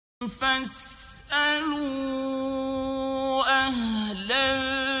فاسألوا أهل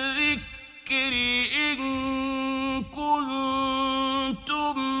الذكر إن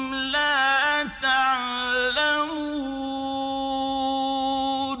كنتم لا تعلمون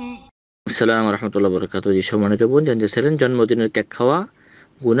আসসালামু রহমতুল্লাহ বরকাতুহু। জি সম্মানিত বোন, জানতেছিলেন জন্মদিনের কেক খাওয়া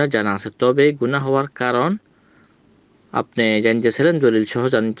গুনাহ জানা আছে, তবে গুনাহ হওয়ার কারণ আপনি জানতেছিলেন, দলিল সহ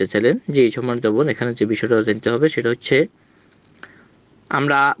জানতেছিলেন। জি সম্মানিত বোন, এখানে যে বিষয়টা জানতে হবে সেটা হচ্ছে,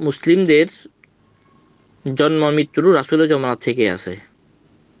 আমরা মুসলিমদের জন্ম মৃত্যু রাসূলের জমানা থেকে আছে,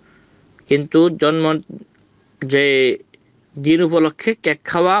 কিন্তু জন্ম যে দিন উপলক্ষে কেক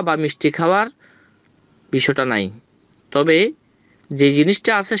খাওয়া বা মিষ্টি খাওয়ার বিষয়টা নাই। তবে যে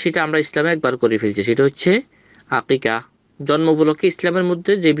জিনিসটা আছে সেটা আমরা ইসলামে একবার করে ফেলছি, সেটা হচ্ছে আকিকা। জন্ম উপলক্ষে ইসলামের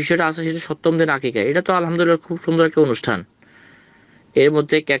মধ্যে যে বিষয়টা আছে সেটা সপ্তম দিন আকিকা। এটা তো আলহামদুলিল্লাহ খুব সুন্দর একটা অনুষ্ঠান। এর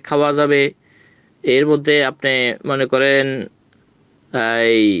মধ্যে কেক খাওয়া যাবে, এর মধ্যে আপনি মনে করেন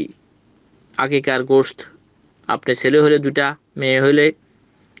এই আকিকার গোশত, আপনি ছেলে হলে দুটা, মেয়ে হলে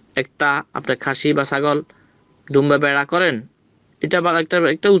একটা, আপনার খাসি বা ছাগল, দুম্বা বেড়া করেন। এটা বা একটা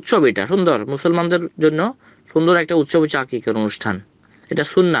একটা উৎসব, এটা সুন্দর মুসলমানদের জন্য সুন্দর একটা উৎসব হচ্ছে আকিকার অনুষ্ঠান। এটা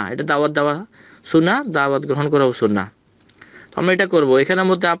সুন্নাহ, এটা দাওয়াত দেওয়া সুন্নাহ, দাওয়াত গ্রহণ করাও সুন্নাহ। তো আমরা এটা করবো। এখানের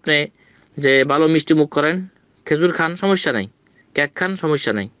মধ্যে আপনি যে ভালো মিষ্টি মুখ করেন, খেজুর খান, সমস্যা নাই, কেক খান,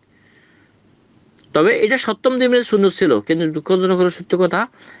 সমস্যা নাই। তবে এটা সপ্তম দিনের সুন্নত ছিল, কিন্তু দুঃখজনক হলো সত্য কথা,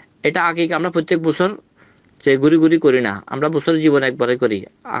 এটা আকিকা আমরা প্রত্যেক বছর যে ঘুরি ঘুরি করি না, আমরা বছরের জীবনে একবারে করি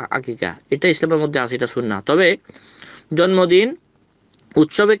আকিকা। এটা ইসলামের মধ্যে আছে, এটা সুন্নাহ। তবে জন্মদিন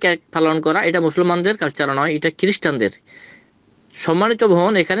উৎসবে কেক পালন করা এটা মুসলমানদের কালচার নয়, এটা খ্রিস্টানদের। সম্মানিত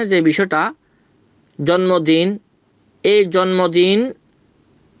বোন, এখানে যে বিষয়টা জন্মদিন, এই জন্মদিন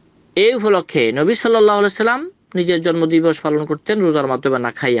এই উপলক্ষে নবী সাল্লাল্লাহু আলাইহি সাল্লাম নিজের জন্মদিবস পালন করতেন রোজার মাধ্যমে,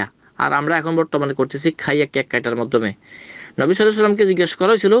 না খাইয়া। আর আমরা এখন বর্তমানে করতেছি খাইয়া, কেক কাটার মাধ্যমে। নবী সাল্লাল্লাহু আলাইহি সাল্লামকে জিজ্ঞেস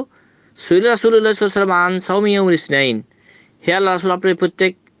করা হয়েছিল, সুইল রাসূলুল্লাহ সাল্লাল্লাহু আলাইহি ওয়াসাল্লাম আন সাওমি ইয়াউমিল ইসনাইন, হে আল্লাহ রাসূল, আপনি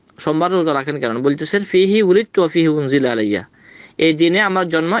প্রত্যেক সোমবার রোজা রাখেন কেন? বলতেছেন, ফিহি উলিদতু ওয়া ফিহি উনজিলা আলাইয়া, এই দিনে আমার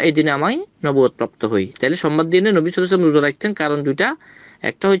জন্ম, এই দিনে আমি নবুয়ত প্রাপ্ত হই। তাহলে সোমবার দিনে নবী সাল্লাল্লাহু আলাইহি ওয়াসাল্লাম রোজা রাখতেন, কারণ দুইটা।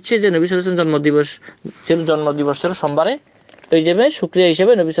 একটা হচ্ছে যে নবী সাল্লাল্লাহু আলাইহি ওয়াসাল্লাম জন্মদিবস ছিল সোমবারে, এই যাবে শুকরিয়া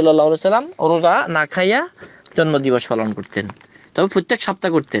হিসেবে নবী সাল্লাল্লাহু আলাইহি ওয়াসাল্লাম রোজা না খাইয়া জন্মদিবস পালন করতেন, তবে প্রত্যেক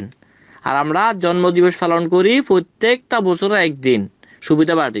সপ্তাহ করতেন। আর আমরা জন্মদিবস পালন করি প্রত্যেকটা বছরে একদিন,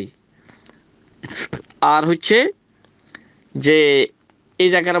 সুবিধা বাড়ি। আর হচ্ছে যে এই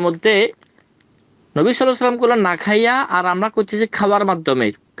জায়গার মধ্যে নবী সাল্লাল্লাহু আলাইহি ওয়াসাল্লাম করলেন না খাইয়া, আর আমরা করতেছি খাওয়ার মাধ্যমে,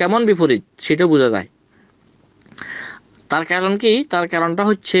 কেমন বিপরীত সেটা বোঝা যায়। তার কারণ কি? তার কারণটা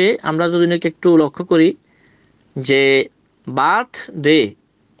হচ্ছে, আমরা যদি নাকি একটু লক্ষ্য করি যে বার্থডে,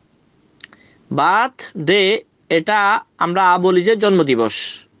 বার্থডে এটা আমরা বলি যে জন্মদিবস।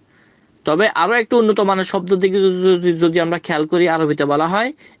 তবে আরও একটু উন্নত মানের শব্দ দিকে যদি আমরা খেয়াল করি, আরবিতে বলা হয়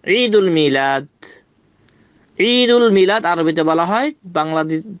ঈদুল মিলাদ। ঈদুল মিলাদ আরবিতে বলা হয়,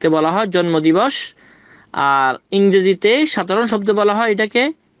 বাংলাতে বলা হয় জন্মদিবস, আর ইংরেজিতে সাধারণ শব্দে বলা হয় এটাকে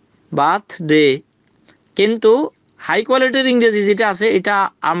বার্থডে। কিন্তু হাই কোয়ালিটির ইংরেজি যেটা আছে, এটা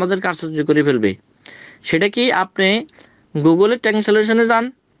আমাদের আশ্চর্য করে ফেলবে। সেটা কি? আপনি গুগলের ট্রান্সলেশনে যান,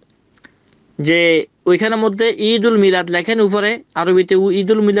 যে ওইখানের মধ্যে ঈদুল মিলাদ লেখেন, উপরে আরবিতে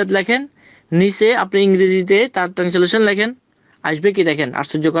ঈদুল মিলাদ লেখেন, নিচে আপনি ইংরেজিতে তার ট্রান্সলেশন লেখেন, আসবে কি দেখেন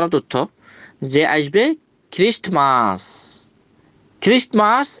আশ্চর্য করা তথ্য, যে আসবে খ্রিস্টমাস।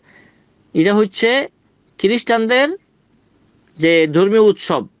 খ্রিস্টমাস এটা হচ্ছে খ্রিস্টানদের যে ধর্মীয়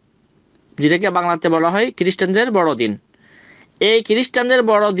উৎসব, যেটাকে বাংলাতে বলা হয় খ্রিস্টানদের বড়দিন। এই খ্রিস্টানদের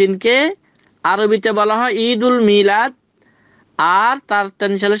বড়দিনকে আরবিতে বলা হয় ঈদুল মিলাদ, আর তার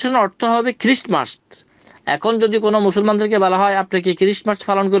ট্রান্সলেশন অর্থ হবে খ্রিস্টমাস। এখন যদি কোনো মুসলমানদেরকে বলা হয় আপনি কি খ্রিস্টমাস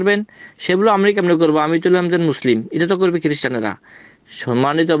পালন করবেন, সেগুলো আমি কেমনি করবো, আমি তো একজন মুসলিম, এটা তো করবে খ্রিস্টানেরা।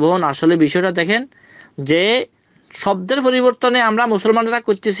 সম্মানিত বোন, আসলে বিষয়টা দেখেন যে শব্দের পরিবর্তনে আমরা মুসলমানরা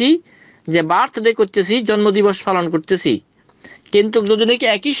করতেছি যে বার্থডে করতেছি, জন্মদিবস পালন করতেছি, কিন্তু যদি নাকি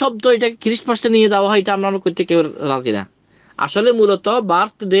একই শব্দ এটাকে খ্রিস্টমাসটা নিয়ে দেওয়া হয়, এটা আমরা করতে কেউ রাজি না। আসলে মূলত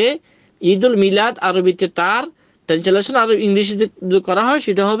বার্থডে, ঈদুল মিলাদ আরবিতে তার ট্রান্সলেশন আর ইংলিশে করা হয়,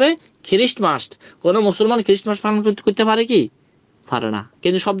 সেটা হবে খ্রিস্টমাস। কোনো মুসলমান খ্রিস্টমাস পালন করতে পারে কি? পারে না।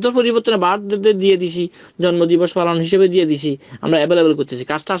 কিন্তু শব্দ পরিবর্তনে বার্থডে দিয়ে দিছি, জন্মদিবস পালন হিসেবে দিয়ে দিছি, আমরা অ্যাভেলেবেল করতেছি।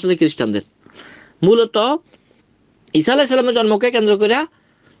 কাজটা আসলে খ্রিস্টানদের। মূলত ঈসা আলাইহিস সালামের জন্মকে কেন্দ্র করে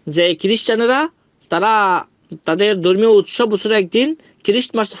যে খ্রিস্টানেরা, তারা তাদের ধর্মীয় উৎসব বছরে একদিন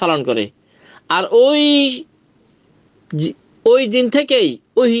খ্রিস্টমাস পালন করে। আর ওই দিন থেকেই,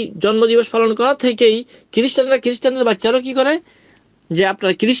 ওই জন্মদিবস পালন করা থেকেই খ্রিস্টানদের বাচ্চারা কি করে, যে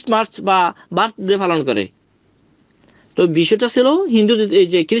আপনার খ্রিস্টমাস বা বার্থডে পালন করে। তো বিষয়টা ছিল হিন্দুদের, এই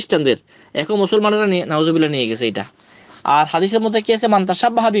যে খ্রিস্টানদের, এখন মুসলমানেরা নাউজুবিল্লাহ নিয়ে গেছে এটা। আর হাদিসের মধ্যে কি আছে, মান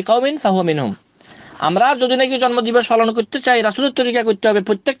তাশাব্বাহা বিকাউমিন ফাহুয়া মিনহুম। আমরা যদি নাকি জন্মদিবস পালন করতে চাই, রাসূলের তরিকা করতে হবে,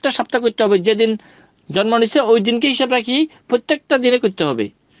 প্রত্যেকটা সপ্তাহে করতে হবে, যেদিন জন্ম নিছে ওই দিনকে হিসাব রাখি, প্রত্যেকটা দিনে করতে হবে,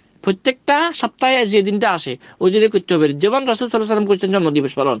 প্রত্যেকটা সপ্তাহে যে দিনটা আসে ওই দিনে করতে হবে, যেমন রাসূল সাল্লাল্লাহু আলাইহি ওয়াসাল্লাম করছেন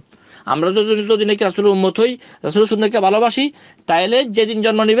জন্মদিবস পালন। আমরা যদি নাকি রাসূলের উম্মত হই, রাসূলের সুন্নাহকে ভালোবাসি, তাইলে যেদিন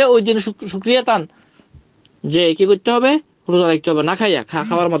জন্ম নিবে ওই দিন শুকরিয়া তান যে কি করতে হবে, রোজা রাখতে হবে, না খাইয়া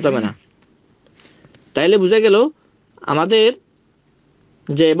খাওয়ার মাধ্যমে না। তাইলে বুঝা গেল আমাদের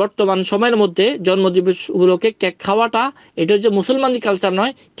যে বর্তমান সময়ের মধ্যে জন্মদিবসগুলোকে কেক খাওয়াটা এটা হচ্ছে মুসলমানদের কালচার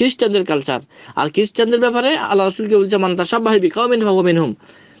নয়, খ্রিস্টানদের কালচার। আর খ্রিস্টানদের ব্যাপারে আল্লাহ রাসূলকে বলছে মান তাশাব্বাহা বিকাউমিন ফাহুয়া মিনহুম।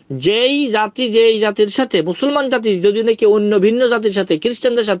 যেই জাতির সাথে, মুসলমান জাতি যদি নাকি অন্য ভিন্ন জাতির সাথে,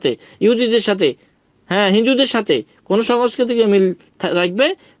 খ্রিস্টানদের সাথে, ইহুদিদের সাথে, হ্যাঁ হিন্দুদের সাথে কোনো সংস্কৃতিকে মিল রাখবে,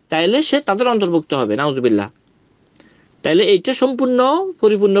 তাইলে সে তাদের অন্তর্ভুক্ত হবে, নাউজুবিল্লাহ। তাইলে এইটা সম্পূর্ণ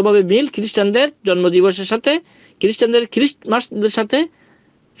পরিপূর্ণভাবে মিল খ্রিস্টানদের জন্মদিবসের সাথে, খ্রিস্টানদের খ্রিস্টমাসদের সাথে।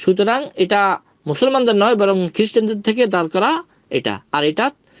 সুতরাং এটা মুসলমানদের নয়, বরং খ্রিস্টানদের থেকে দাঁড় করা এটা। আর এটা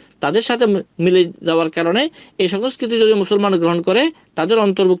তাদের সাথে মিলে যাওয়ার কারণে এই সংস্কৃতি যদি মুসলমান গ্রহণ করে তাদের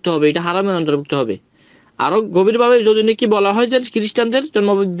অন্তর্ভুক্ত হবে, এটা হারামের অন্তর্ভুক্ত হবে। আরও গভীরভাবে যদি নাকি বলা হয় যে খ্রিস্টানদের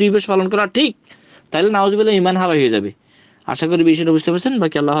জন্মদিবস পালন করা ঠিক, তাহলে নাউজুবিল্লাহ ঈমান হারা হয়ে যাবে। আশা করি বিষয়টা বুঝতে পারছেন।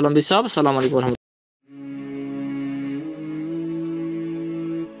 বাকি আল্লাহ আলম বিসওয়াব। আসসালামু আলাইকুম।